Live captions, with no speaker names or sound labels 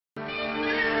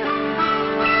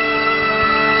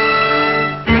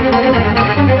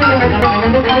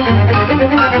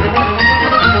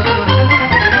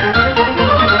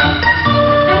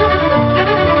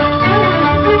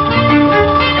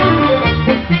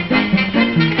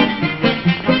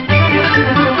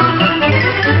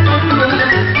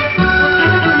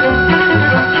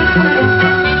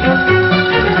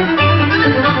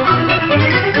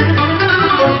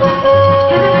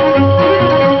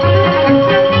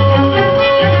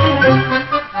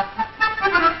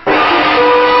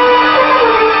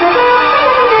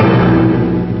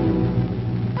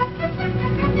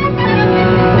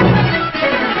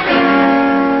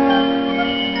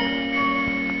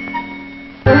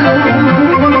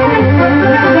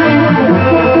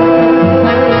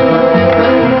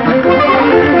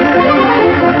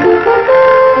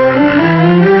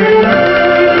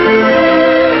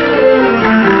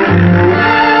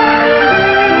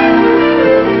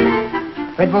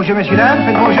Faites vos jeux, messieurs, dames,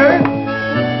 faites vos jeux.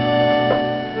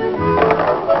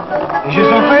 Les jeux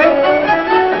sont faits.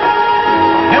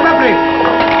 Bien m'appeler.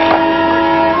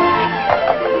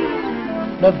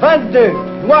 Le 22,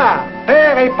 noir,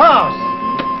 père et pense.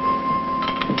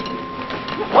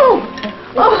 Oh,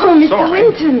 Mr. Sorry.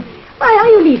 Winton. Why are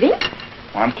you leaving?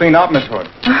 I'm clean out, Miss Hood.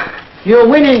 You're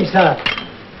winning, sir.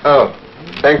 Oh,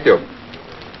 thank you.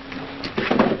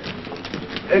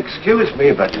 Excuse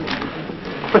me, but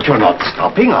you're not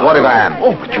stopping, are What if you? I am?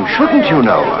 Oh, but you shouldn't, you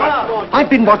know. I've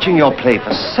been watching your play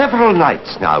for several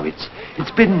nights now.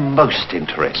 It's been most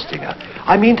interesting.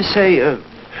 I mean to say,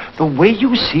 the way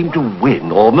you seem to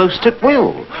win almost at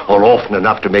will, or often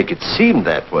enough to make it seem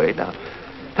that way. Now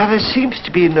there seems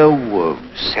to be no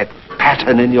set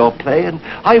pattern in your play, and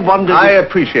I wonder... I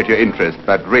appreciate your interest,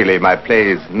 but really my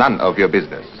play is none of your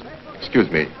business.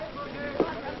 Excuse me.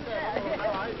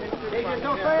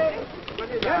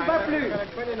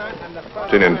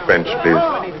 Gin and French, please.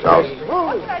 Charles.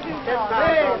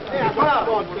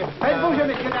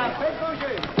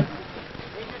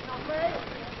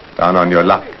 Down on your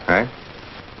luck, eh?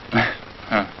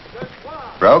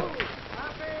 Broke?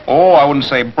 Oh, I wouldn't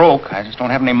say broke. I just don't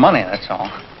have any money, that's all.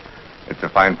 It's a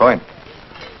fine point.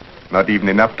 Not even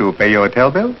enough to pay your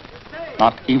hotel bill?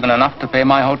 Not even enough to pay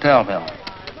my hotel bill.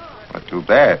 Not too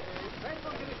bad.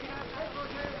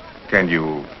 Can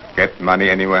you get money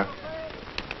anywhere?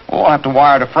 Oh, I'll have to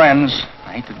wire to friends.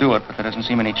 I hate to do it, but there doesn't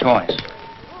seem any choice.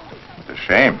 It's a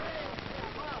shame.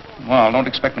 Well, don't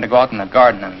expect me to go out in the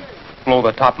garden and blow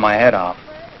the top of my head off.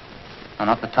 I'm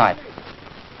not the type.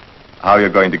 How are you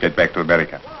going to get back to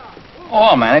America?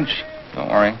 Oh, I'll manage. Don't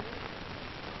worry.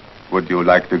 Would you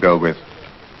like to go with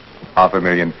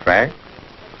 500,000 francs?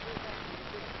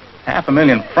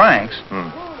 500,000 francs?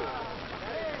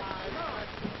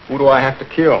 Who do I have to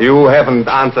kill? You haven't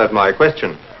answered my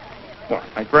question. Well,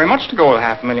 I'd like very much to go with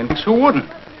 500,000 francs. Who wouldn't?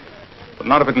 But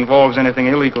not if it involves anything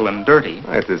illegal and dirty.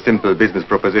 It's a simple business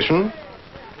proposition.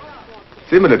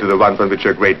 Similar to the ones on which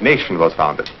a great nation was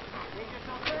founded.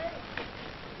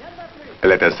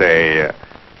 Let us say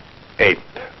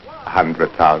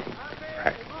 800,000.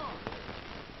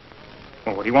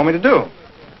 Well, what do you want me to do?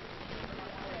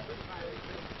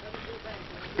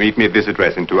 Meet me at this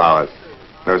address in 2 hours.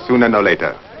 No sooner, no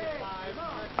later.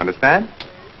 Understand?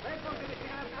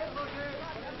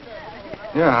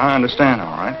 Yeah, I understand,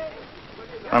 all right.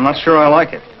 I'm not sure I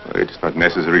like it. It's not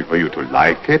necessary for you to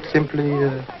like it, simply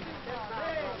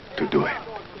to do it.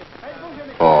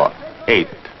 For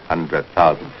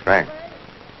 800,000 francs.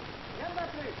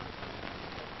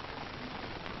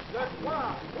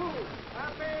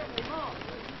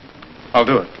 I'll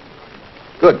do it.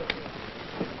 Good.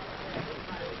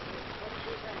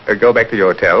 Go back to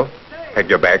your hotel, pack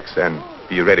your bags, and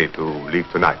be ready to leave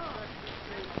tonight.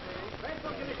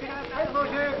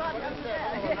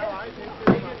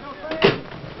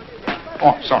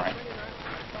 Oh, sorry.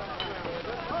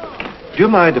 Do you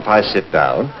mind if I sit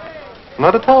down?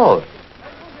 Not at all.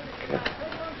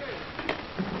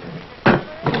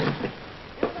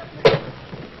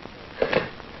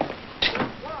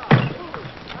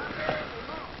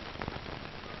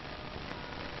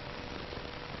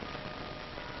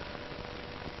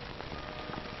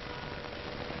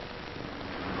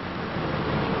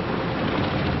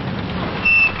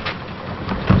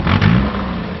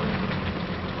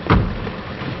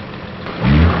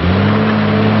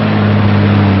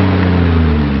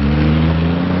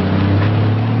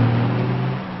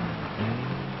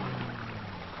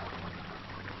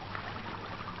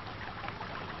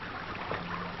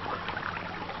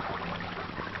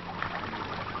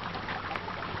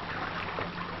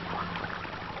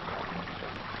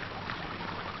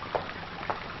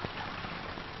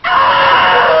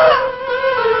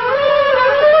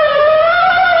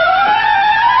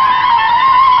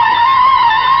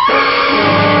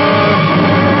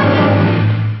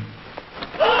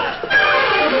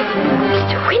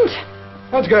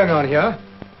 going on here?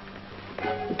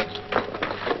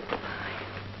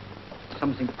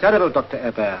 Something terrible, Dr.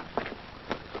 Hebert.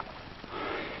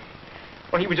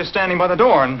 Well, he was just standing by the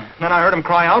door, and then I heard him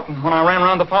cry out, and when I ran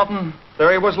around the fountain,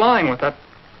 there he was lying with that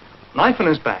knife in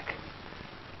his back.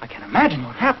 I can't imagine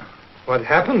what happened. What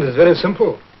happened is very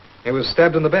simple. He was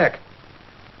stabbed in the back.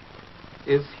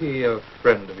 Is he a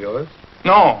friend of yours?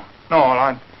 No,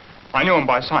 I knew him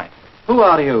by sight. Who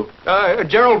are you?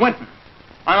 Gerald Winton.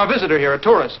 I'm a visitor here, a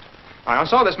tourist. I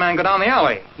saw this man go down the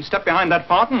alley. He stepped behind that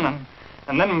fountain,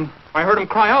 and then I heard him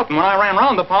cry out, and when I ran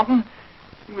round the fountain,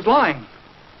 he was lying,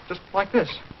 just like this.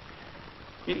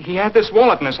 He had this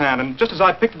wallet in his hand, and just as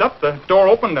I picked it up, the door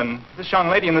opened, and this young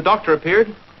lady and the doctor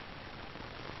appeared,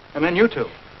 and then you two.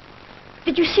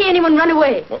 Did you see anyone run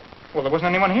away? Well, there wasn't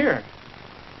anyone here.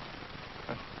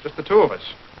 Just the two of us.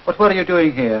 But what are you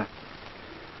doing here?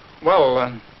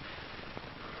 Well,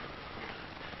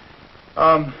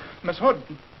 Miss Hood,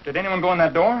 did anyone go in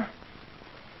that door?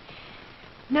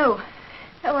 No.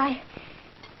 Oh, I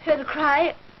heard a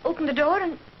cry, opened the door,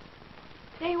 and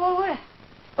there you all were.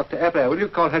 Dr. Hebert, will you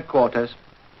call headquarters?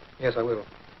 Yes, I will.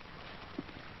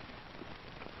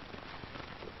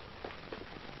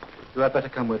 You had better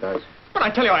come with us. But I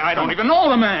tell you, I don't even know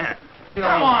the man. Come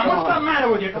on, what's the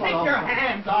matter with you? Take your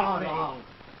hands off me.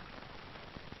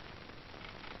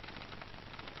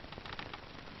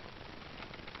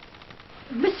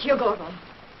 Monsieur Gordon.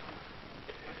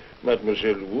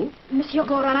 Mademoiselle Wu? Monsieur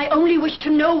Gordon, I only wish to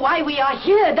know why we are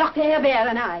here, Dr. Hebert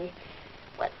and I.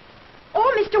 Well, or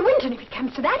Mr. Winton, if it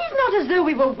comes to that. It's not as though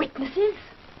we were witnesses.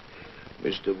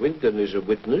 Mr. Winton is a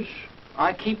witness.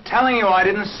 I keep telling you I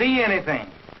didn't see anything.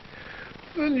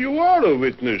 Then you are a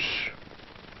witness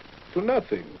to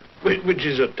nothing, which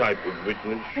is a type of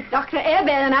witness. But Dr. Hebert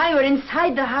and I were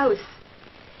inside the house.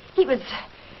 He was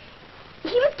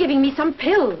giving me some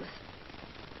pills.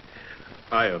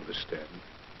 I understand.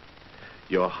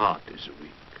 Your heart is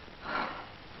weak.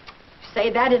 Say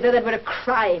that as though that were a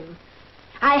crime.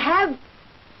 I have,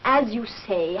 as you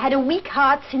say, had a weak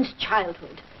heart since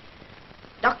childhood.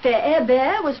 Dr.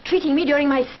 Hebert was treating me during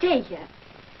my stay here.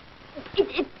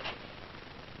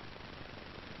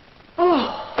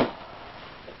 Oh.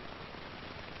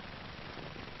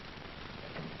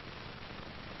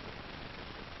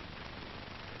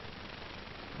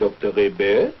 Dr.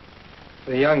 Hebert?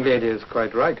 The young lady is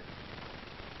quite right.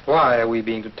 Why are we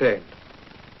being detained?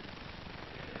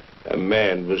 A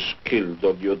man was killed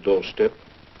on your doorstep.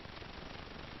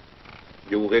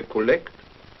 You recollect?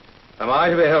 Am I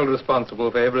to be held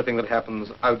responsible for everything that happens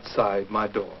outside my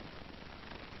door?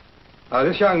 Now,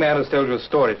 this young man has told you a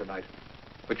story tonight,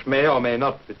 which may or may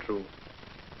not be true.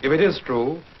 If it is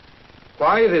true,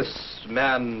 why this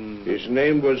man... His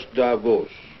name was Davos.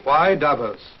 Why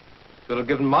Davos? You'll have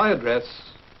given my address,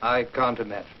 I can't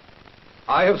imagine.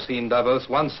 I have seen Davos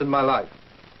once in my life,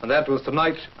 and that was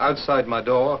tonight outside my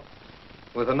door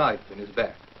with a knife in his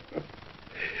back.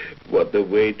 What a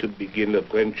way to begin a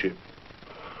friendship.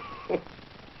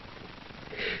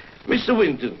 Mr.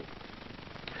 Winton,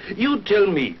 you tell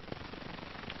me,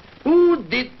 who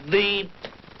did the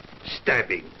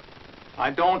stabbing? I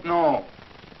don't know.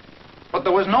 But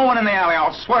there was no one in the alley,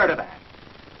 I'll swear to that.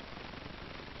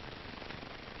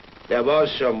 There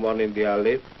was someone in the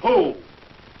alley. Who?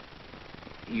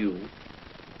 You.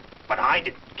 But I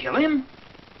didn't kill him.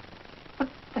 But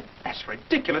that's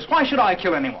ridiculous. Why should I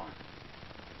kill anyone?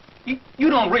 You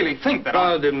don't really think that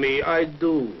Pardon me, I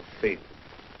do think.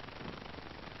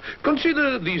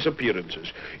 Consider these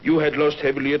appearances. You had lost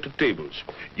heavily at the tables.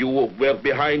 You were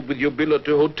behind with your bill at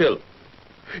the hotel.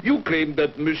 You claimed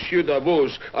that Monsieur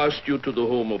Davos asked you to the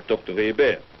home of Dr.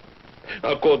 Hebert.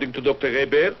 According to Dr.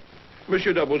 Hebert,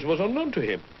 Monsieur Davos was unknown to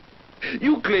him.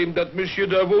 You claimed that Monsieur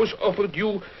Davos offered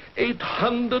you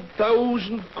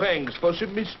 800,000 francs for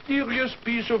some mysterious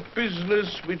piece of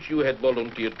business which you had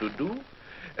volunteered to do,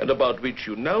 and about which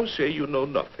you now say you know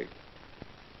nothing.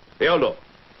 Hello.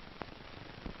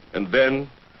 And then,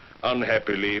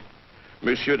 unhappily,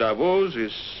 Monsieur Davos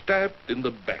is stabbed in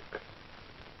the back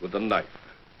with a knife.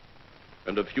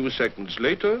 And a few seconds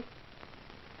later,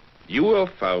 you are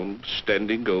found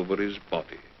standing over his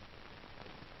body,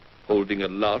 holding a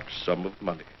large sum of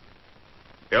money.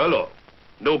 Hello.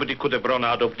 Nobody could have run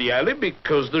out of the alley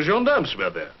because the gendarmes were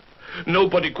there.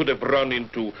 Nobody could have run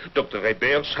into Dr.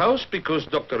 Hebert's house because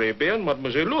Dr. Hebert and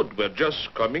Mademoiselle Hood were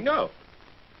just coming out.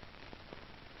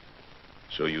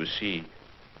 So you see,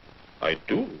 I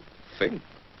do think.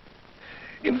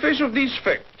 In face of these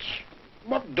facts,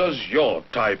 what does your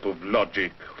type of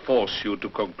logic force you to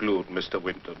conclude, Mr.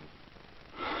 Winton?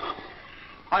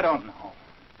 I don't know.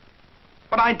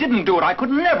 But I didn't do it. I could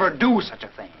never do such a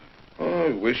thing.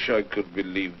 I wish I could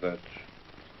believe that.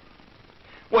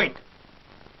 Wait.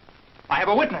 I have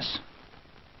a witness.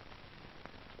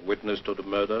 Witness to the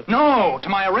murder? No, to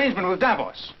my arrangement with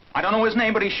Davos. I don't know his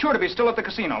name, but he's sure to be still at the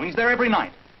casino. He's there every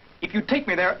night. If you take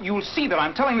me there, you'll see that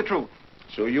I'm telling the truth.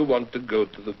 So you want to go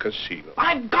to the casino?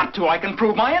 I've got to. I can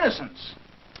prove my innocence.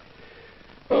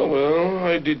 Oh, well,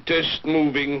 I detest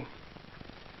moving,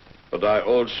 but I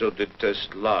also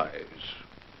detest lies.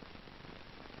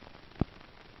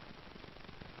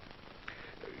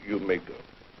 You may go.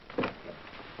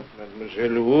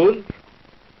 Mademoiselle Wood?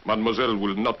 Mademoiselle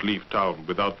will not leave town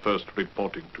without first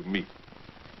reporting to me.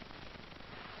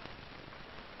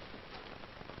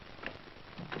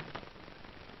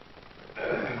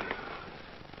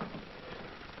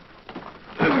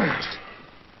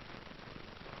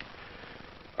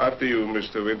 After you,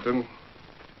 Mr. Winton.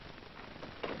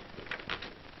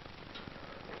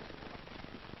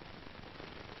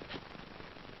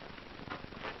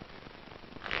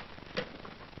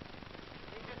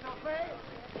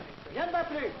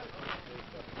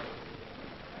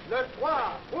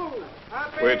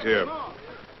 Wait here.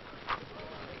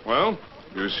 Well,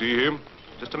 you see him?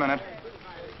 Just a minute.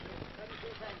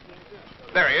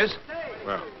 There he is.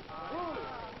 Well,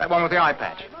 That one with the eye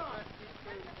patch.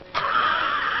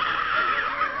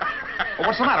 Well,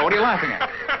 what's the matter? What are you laughing at?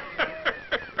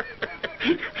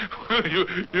 Well,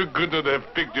 you could not have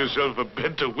picked yourself a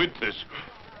better witness.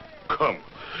 Come,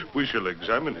 we shall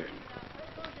examine him.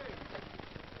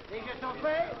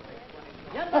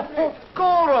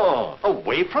 Goro,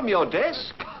 away from your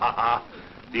desk?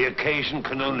 The occasion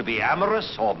can only be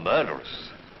amorous or murderous.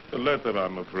 The latter,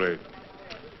 I'm afraid.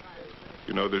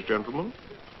 You know this gentleman?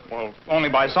 Well, only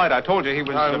by sight. I told you he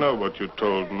was... I know what you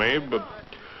told me, but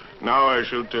now I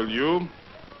shall tell you.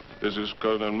 This is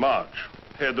Colonel March,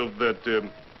 head of that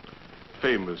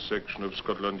famous section of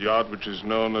Scotland Yard which is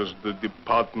known as the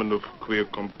Department of Queer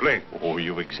Complaints. Oh,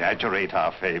 you exaggerate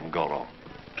our fame, Goro.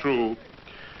 True.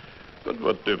 But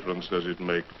what difference does it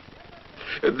make?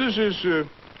 This is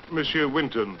Monsieur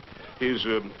Winton. He's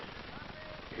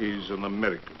an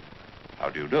American. How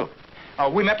do you do? Oh,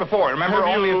 we met before. Remember,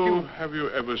 Have you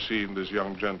ever seen this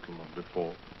young gentleman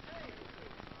before?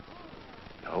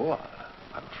 No,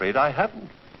 I'm afraid I haven't.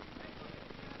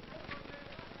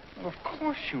 Well, of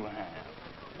course you have.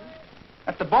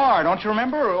 At the bar, don't you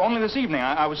remember? Only this evening.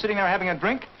 I was sitting there having a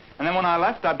drink, and then when I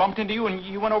left, I bumped into you, and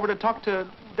you went over to talk to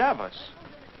Davos.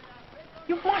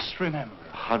 You must remember.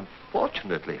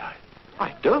 Unfortunately,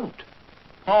 I don't.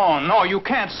 Oh, no, you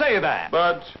can't say that.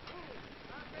 But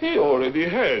he already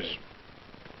has.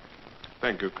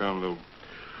 Thank you, Colonel.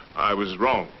 I was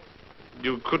wrong.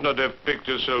 You could not have picked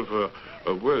yourself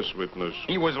a worse witness.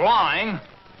 He was lying.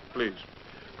 Please,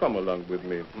 come along with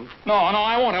me. No,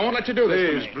 I won't. I won't let you do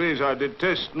this to me. Please, I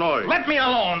detest noise. Let me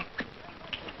alone.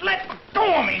 Let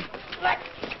go of me. Let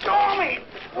go of me.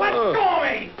 Let go of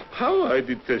me. How I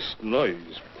detest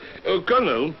noise.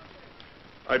 Colonel,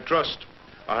 I trust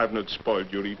I have not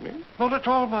spoiled your evening. Not at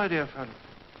all, my dear fellow.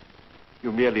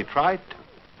 You merely tried to.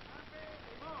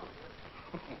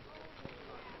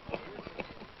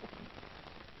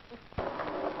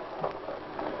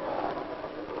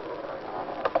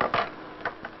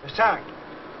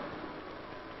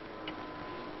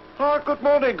 Good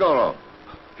morning, Goro.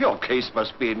 Your case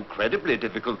must be incredibly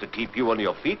difficult to keep you on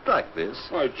your feet like this.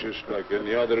 Why, just like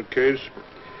any other case.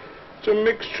 It's a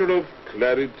mixture of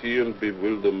clarity and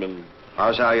bewilderment.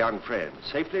 How's our young friend?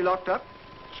 Safely locked up?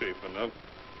 Safe enough.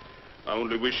 I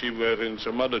only wish he were in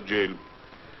some other jail.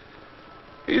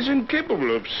 He's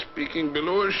incapable of speaking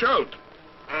below a shout.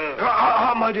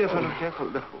 My dear fellow, careful.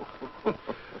 No.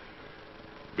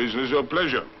 Business or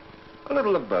pleasure? A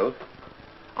little of both.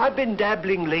 I've been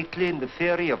dabbling lately in the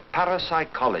theory of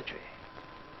parapsychology.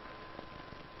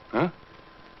 Huh?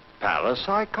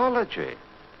 Parapsychology.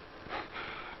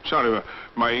 Sorry,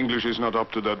 my English is not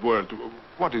up to that word.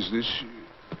 What is this?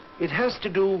 It has to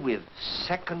do with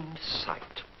second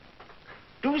sight.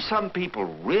 Do some people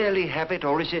really have it,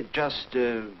 or is it just,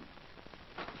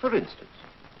 for instance?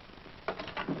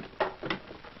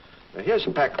 Now, here's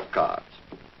a pack of cards.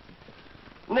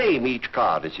 Name each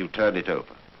card as you turn it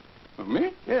over.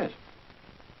 Me? Yes.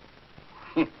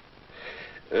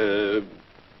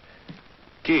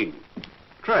 King.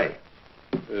 Trey.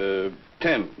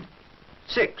 10.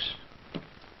 6.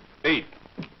 8.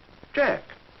 Jack.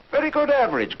 Very good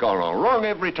average, Goro. Wrong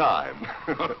every time.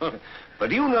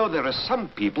 But you know there are some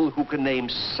people who can name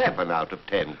 7 out of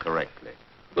 10 correctly.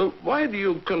 Why do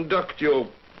you conduct your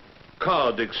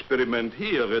card experiment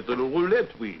here at the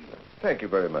roulette wheel? Thank you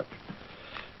very much.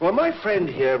 Well, my friend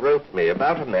here wrote me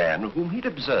about a man whom he'd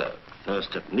observed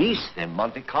First at Nice, then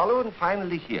Monte Carlo, and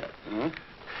finally here.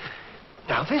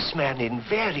 Now, this man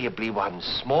invariably won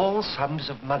small sums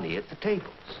of money at the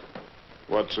tables.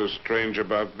 What's so strange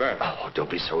about that? Oh, don't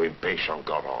be so impatient,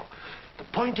 Goron. The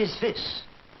point is this,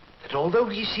 that although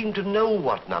he seemed to know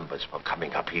what numbers were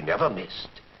coming up, he never missed.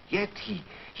 Yet he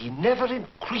never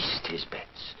increased his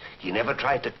bets. He never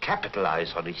tried to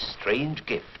capitalize on his strange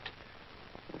gift.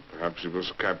 Perhaps he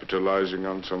was capitalizing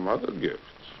on some other gifts.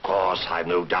 Of course, I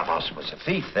knew Davos was a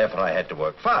thief, therefore I had to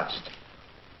work fast.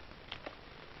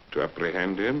 To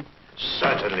apprehend him?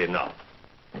 Certainly not.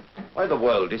 Why, the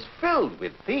world is filled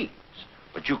with thieves.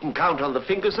 But you can count on the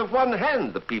fingers of one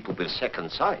hand the people with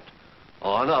second sight.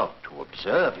 Oh, no, to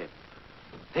observe him.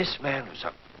 This man was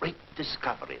a great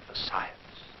discovery for science.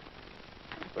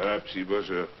 Perhaps he was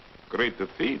a greater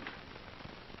thief.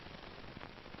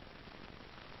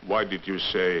 Why did you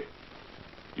say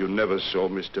you never saw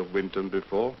Mr. Winton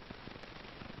before?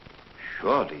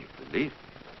 Surely you believe me.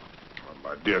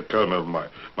 My dear Colonel, my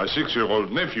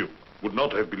 6-year-old nephew would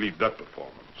not have believed that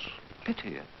performance.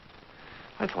 Pity.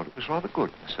 I thought it was rather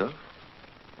good myself.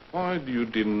 Why do you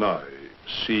deny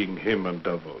seeing him and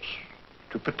Davos?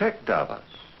 To protect Davos,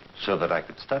 so that I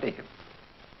could study him.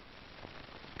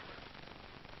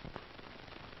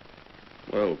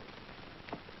 Well,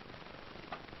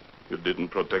 you didn't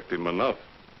protect him enough.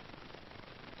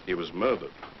 He was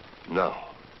murdered. No.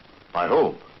 By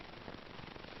whom?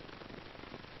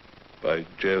 By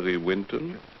Jerry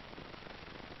Winton.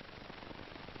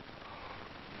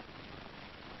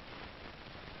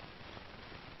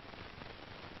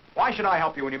 Why should I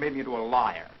help you when you made me into a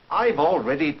liar? I've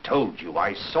already told you.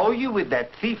 I saw you with that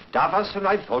thief Davos, and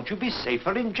I thought you'd be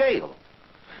safer in jail.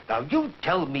 Now, you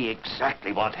tell me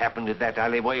exactly what happened in that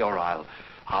alleyway, or I'll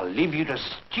leave you to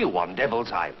stew on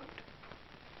Devil's Island.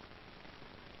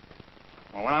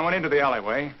 Well, when I went into the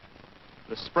alleyway,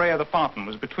 the spray of the fountain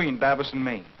was between Davos and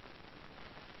me.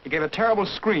 He gave a terrible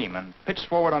scream and pitched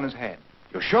forward on his head.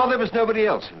 You're sure there was nobody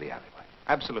else in the alleyway?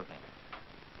 Absolutely.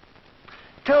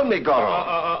 Tell me,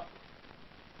 Goron.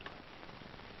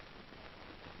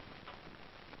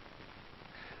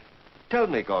 Tell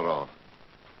me, Goron.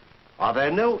 Are there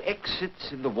no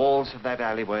exits in the walls of that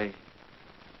alleyway?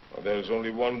 Well, there's only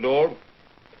one door,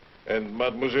 and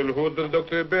Mademoiselle Hood and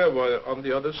Dr. Hebert were on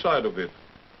the other side of it.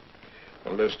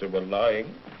 Unless they were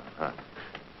lying.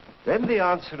 Then the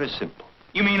answer is simple.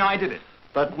 You mean I did it?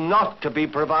 But not to be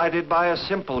provided by a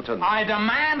simpleton. I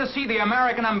demand to see the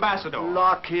American ambassador.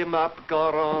 Lock him up,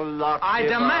 Goron, lock him up. I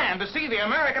demand to see the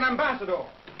American ambassador.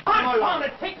 I want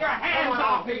to take your hands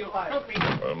off me, you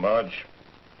stupid. Well, Marge.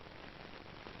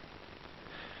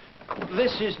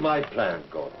 This is my plan,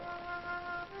 Goron.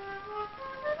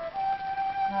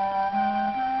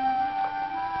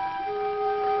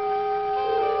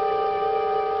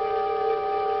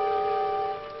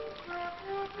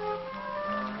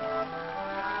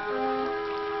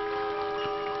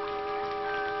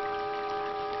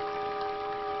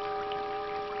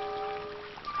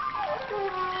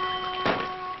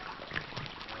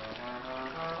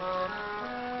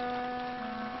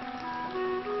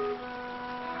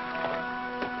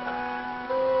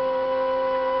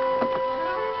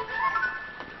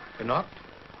 You knocked?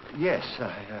 Yes,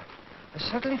 I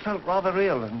suddenly felt rather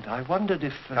ill, and I wondered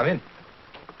if... Come in.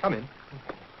 Come in.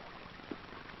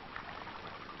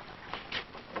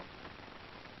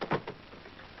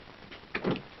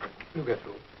 You get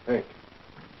through. Thank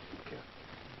you.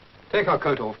 Take our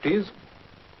coat off, please.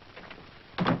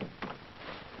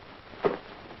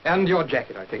 And your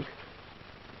jacket, I think.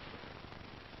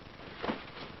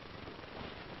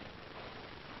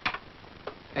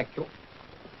 Thank you.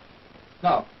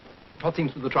 Now, what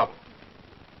seems to be the trouble?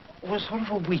 Oh, a sort of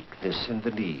a weakness in the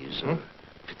knees,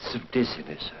 fits of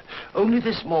dizziness. Only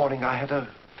this morning I had a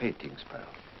fainting spell.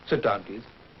 Sit down, please.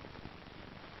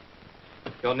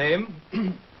 Your name?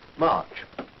 March.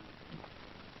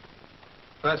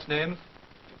 First names?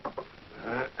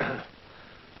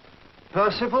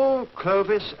 Percival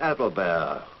Clovis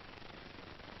Adelbert.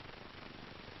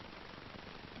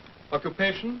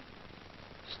 Occupation?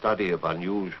 Study of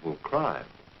unusual crime.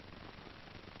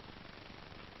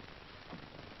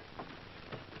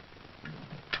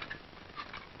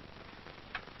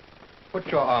 Put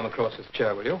your arm across this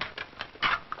chair, will you?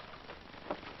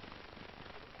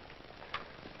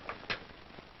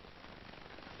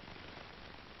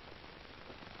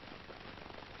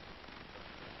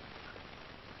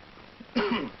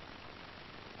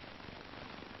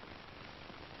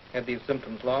 Had these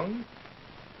symptoms long?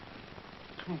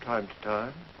 From time to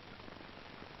time.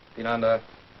 Been under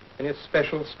any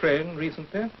special strain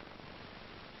recently?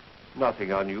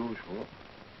 Nothing unusual.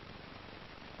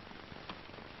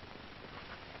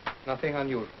 Nothing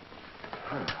unusual.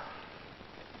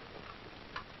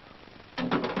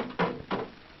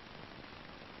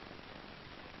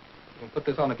 We'll put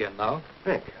this on again now.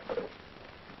 Thank you.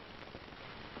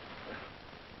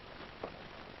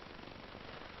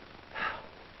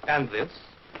 And this.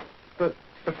 But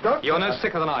Doctor... You're no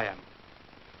sicker than I am.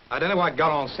 I don't know why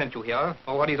Garloff sent you here,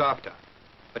 or what he's after.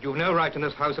 But you've no right in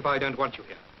this house if I don't want you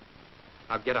here.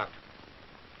 Now get out.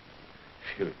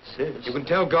 If you insist. You can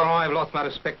tell Garloff I've lost my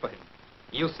respect for him.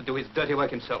 He used to do his dirty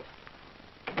work himself.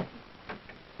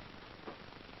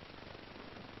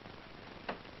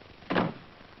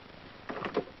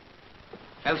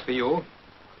 As for you,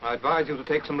 I advise you to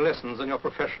take some lessons in your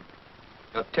profession.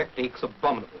 Your technique's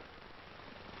abominable.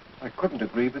 I couldn't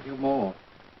agree with you more.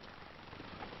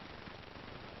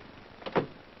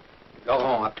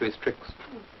 Garloff up to his tricks.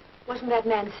 Wasn't that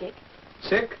man sick?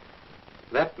 Sick?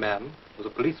 That man was a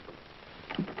policeman.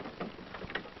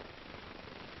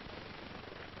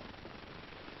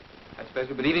 I suppose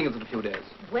you'll be leaving us in a few days.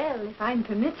 Well, if I'm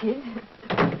permitted.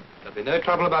 There'll be no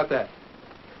trouble about that.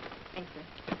 Thank you.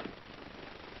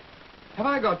 Have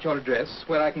I got your address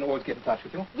where I can always get in touch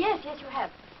with you? Yes, you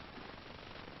have.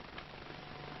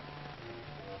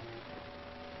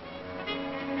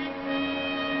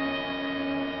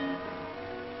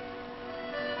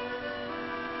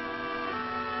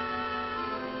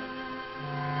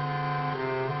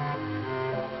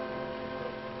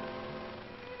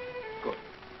 Good.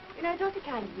 You know, it's awfully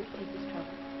kind of you to take this trouble.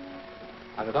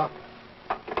 I'm a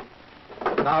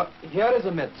doctor. Now, here is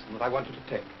a medicine that I want you to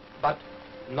take, but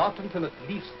not until at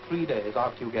least 3 days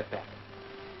after you get back.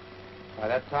 By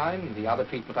that time, the other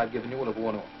treatment I've given you will have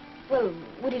worn off. Well,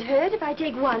 would it hurt if I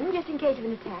take one just in case of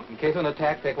an attack? In case of an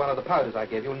attack, take one of the powders I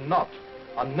gave you, not,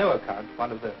 on no account,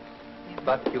 one of those.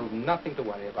 But you've nothing to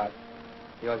worry about.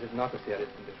 Yours is not a serious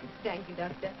condition. Thank you,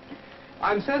 Doctor.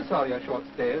 I'm so sorry your short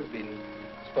stay has been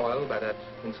spoiled by that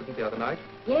incident the other night.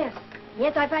 Yes,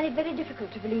 I find it very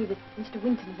difficult to believe that Mr.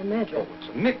 Winton is a murderer. Oh, it's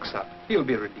a mix-up. He'll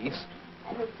be released.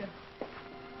 I hope so.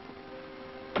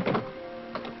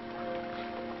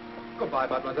 Goodbye,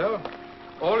 mademoiselle.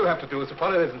 All you have to do is to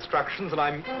follow those instructions, and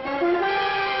I'm...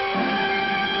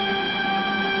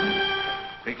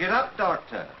 Pick it up,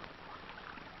 Doctor.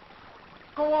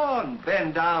 Go on,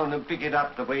 bend down and pick it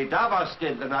up the way Davos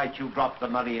did the night you dropped the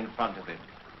money in front of him.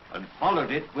 And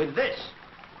followed it with this.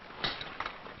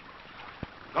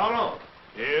 Karloff,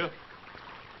 Here?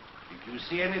 did you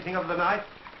see anything of the knife?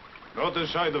 Not a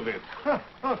sight of it.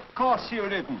 Of course you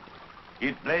didn't.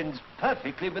 It blends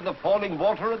perfectly with the falling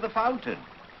water of the fountain.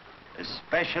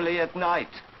 Especially at night.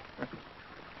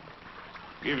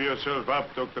 Give yourself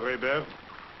up, Dr. Hebert.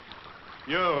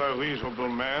 You're a reasonable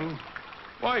man.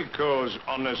 Why cause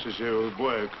unnecessary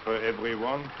work for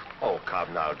everyone? Oh,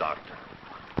 come now, Doctor.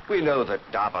 We know that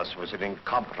Davos was an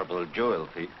incomparable jewel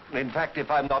thief. In fact,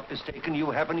 if I'm not mistaken,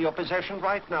 you have in your possession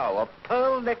right now a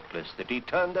pearl necklace that he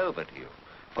turned over to you.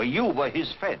 For you were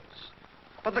his fence.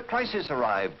 But the crisis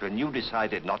arrived when you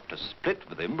decided not to split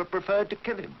with him, but preferred to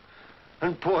kill him.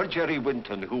 And poor Jerry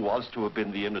Winton, who was to have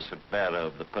been the innocent bearer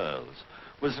of the pearls,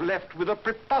 was left with a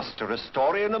preposterous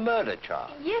story and a murder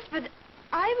charge. Yes, but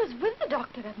I was with the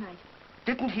doctor that night.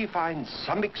 Didn't he find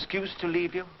some excuse to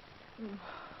leave you?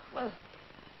 Well,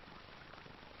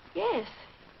 yes.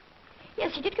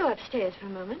 Yes, he did go upstairs for a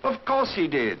moment. Of course he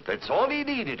did. That's all he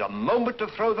needed, a moment to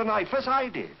throw the knife, as I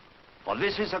did. For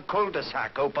this is a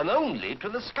cul-de-sac open only to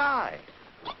the sky.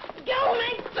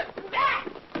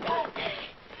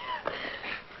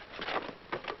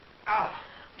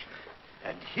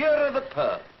 And here are the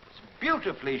pearls,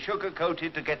 beautifully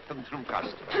sugar-coated to get them through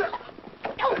customs.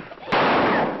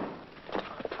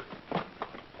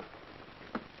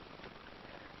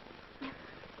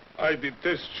 I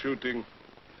detest shooting.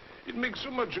 It makes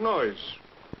so much noise.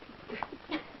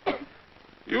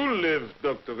 You'll live,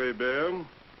 Dr. Hebert.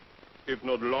 If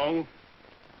not long,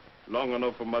 long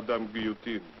enough for Madame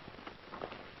Guillotine.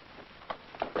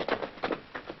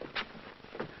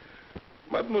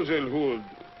 Mademoiselle Hood,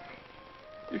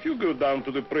 if you go down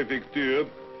to the prefecture,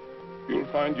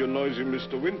 you'll find your noisy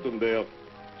Mr. Winton there,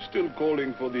 still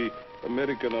calling for the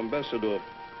American ambassador.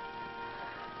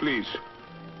 Please,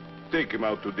 take him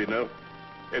out to dinner,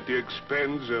 at the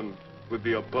expense and with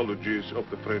the apologies of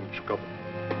the French government.